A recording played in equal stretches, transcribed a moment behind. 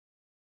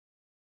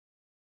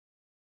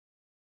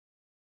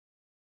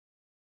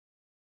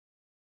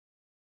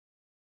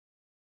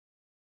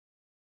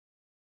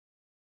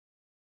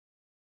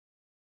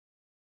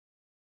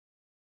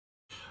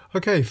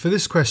Okay, for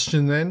this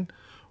question then,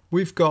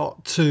 we've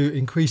got to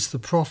increase the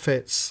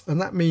profits, and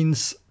that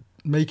means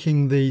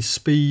making the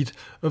speed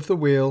of the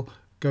wheel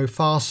go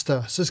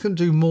faster. So it's going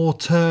to do more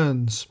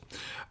turns,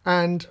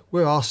 and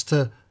we're asked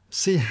to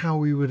see how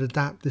we would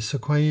adapt this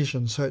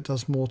equation so it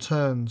does more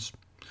turns.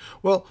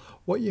 Well,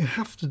 what you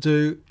have to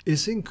do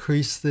is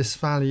increase this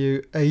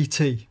value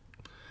 80.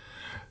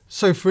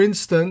 So for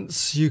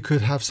instance, you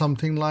could have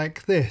something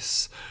like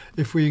this.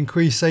 If we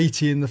increase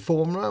 80 in the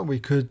formula, we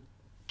could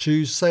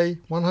choose, say,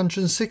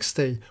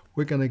 160.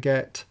 We're going to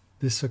get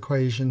this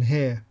equation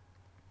here.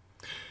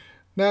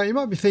 Now you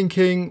might be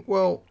thinking,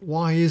 well,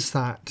 why is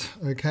that?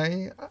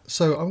 Okay,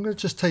 so I'm going to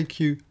just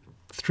take you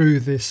through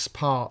this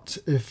part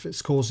if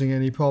it's causing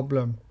any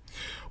problem.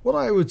 What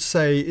I would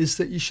say is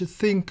that you should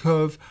think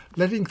of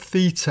letting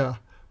theta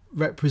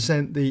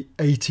represent the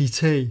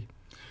ATT.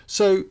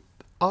 So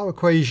our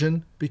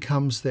equation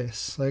becomes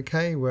this,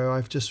 okay, where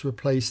I've just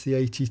replaced the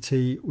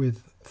ATT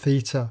with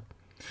theta.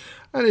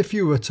 And if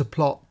you were to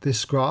plot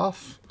this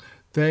graph,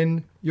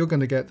 then you're going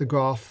to get the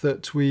graph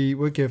that we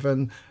were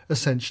given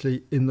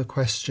essentially in the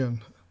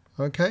question.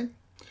 Okay,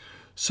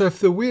 so if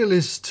the wheel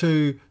is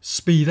to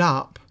speed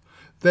up,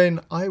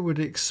 then I would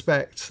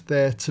expect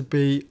there to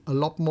be a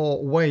lot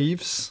more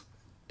waves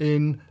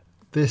in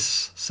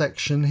this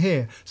section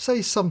here.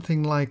 Say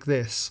something like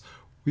this.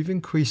 We've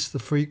increased the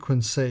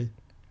frequency.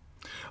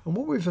 And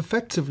what we've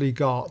effectively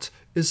got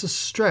is a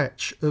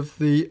stretch of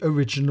the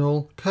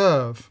original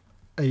curve,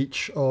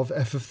 h of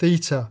f of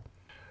theta.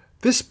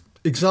 This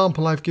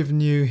example I've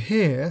given you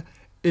here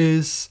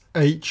is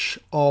h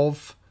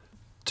of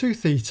 2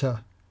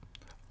 theta.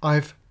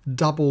 I've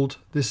doubled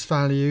this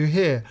value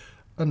here,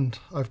 and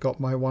I've got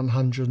my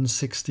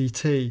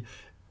 160t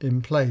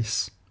in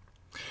place.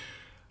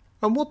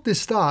 And what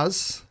this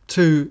does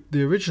to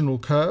the original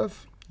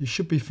curve, you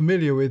should be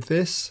familiar with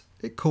this,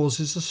 it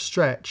causes a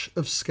stretch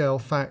of scale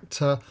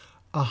factor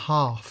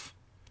 1/2.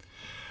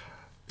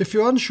 If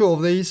you're unsure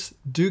of these,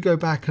 do go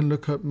back and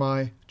look at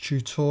my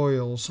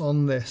tutorials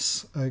on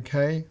this,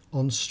 okay,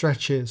 on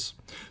stretches.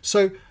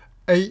 So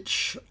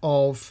h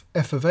of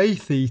f of a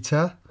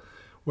theta,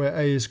 where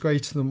a is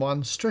greater than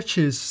 1,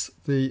 stretches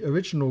the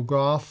original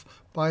graph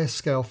by a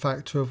scale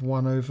factor of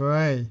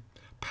 1/a,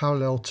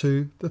 parallel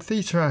to the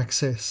theta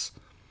axis.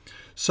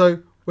 So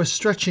we're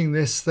stretching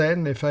this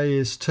then, if a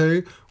is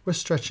 2, we're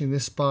stretching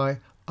this by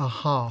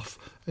 1/2,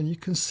 and you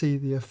can see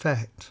the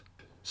effect.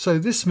 So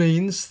this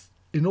means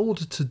in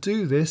order to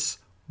do this,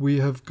 we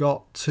have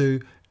got to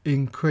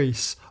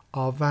increase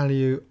our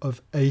value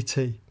of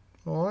 80.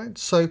 All right,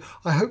 so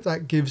I hope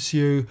that gives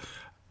you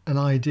an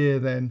idea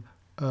then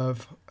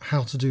of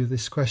how to do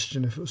this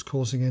question if it was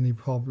causing any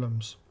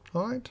problems.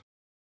 All right.